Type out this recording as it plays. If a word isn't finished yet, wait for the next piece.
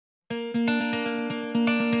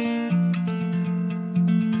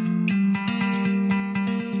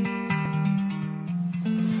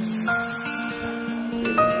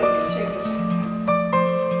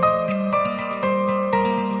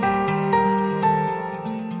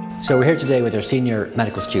So we're here today with our senior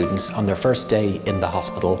medical students on their first day in the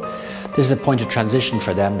hospital. This is a point of transition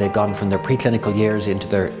for them. They've gone from their preclinical years into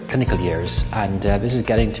their clinical years, and this is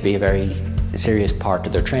getting to be a very serious part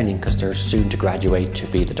of their training because they're soon to graduate to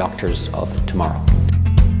be the doctors of tomorrow.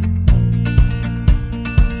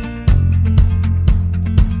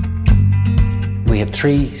 We have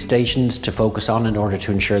 3 stations to focus on in order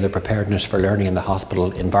to ensure the preparedness for learning in the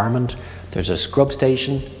hospital environment. There's a scrub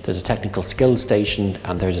station, there's a technical skills station,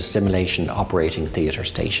 and there's a simulation operating theatre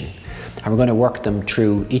station. And we're going to work them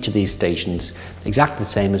through each of these stations exactly the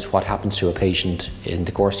same as what happens to a patient in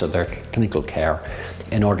the course of their clinical care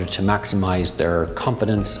in order to maximise their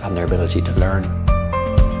confidence and their ability to learn.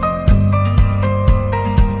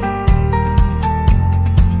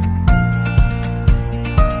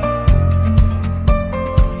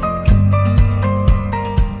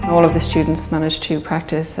 All of the students managed to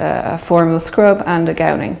practice a formal scrub and a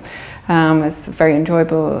gowning. It's a very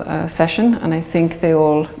enjoyable session, and I think they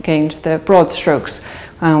all gained the broad strokes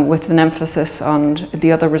with an emphasis on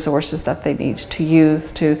the other resources that they need to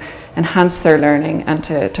use to enhance their learning and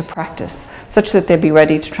to practice, such that they'd be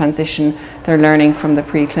ready to transition their learning from the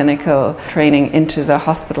preclinical training into the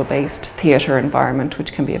hospital-based theatre environment,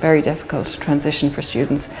 which can be a very difficult transition for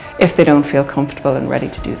students if they don't feel comfortable and ready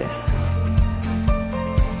to do this.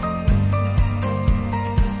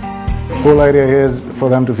 The whole idea here is for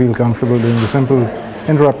them to feel comfortable doing the simple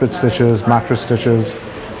interrupted stitches, mattress stitches,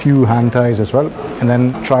 few hand ties as well, and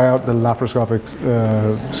then try out the laparoscopic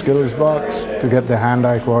skills box to get their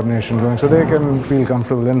hand-eye coordination going so they can feel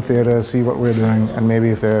comfortable in theatre, see what we're doing, and maybe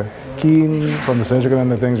if they're keen from the surgical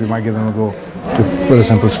end of things, we might give them a go to put a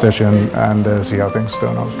simple stitch in and see how things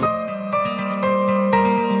turn out.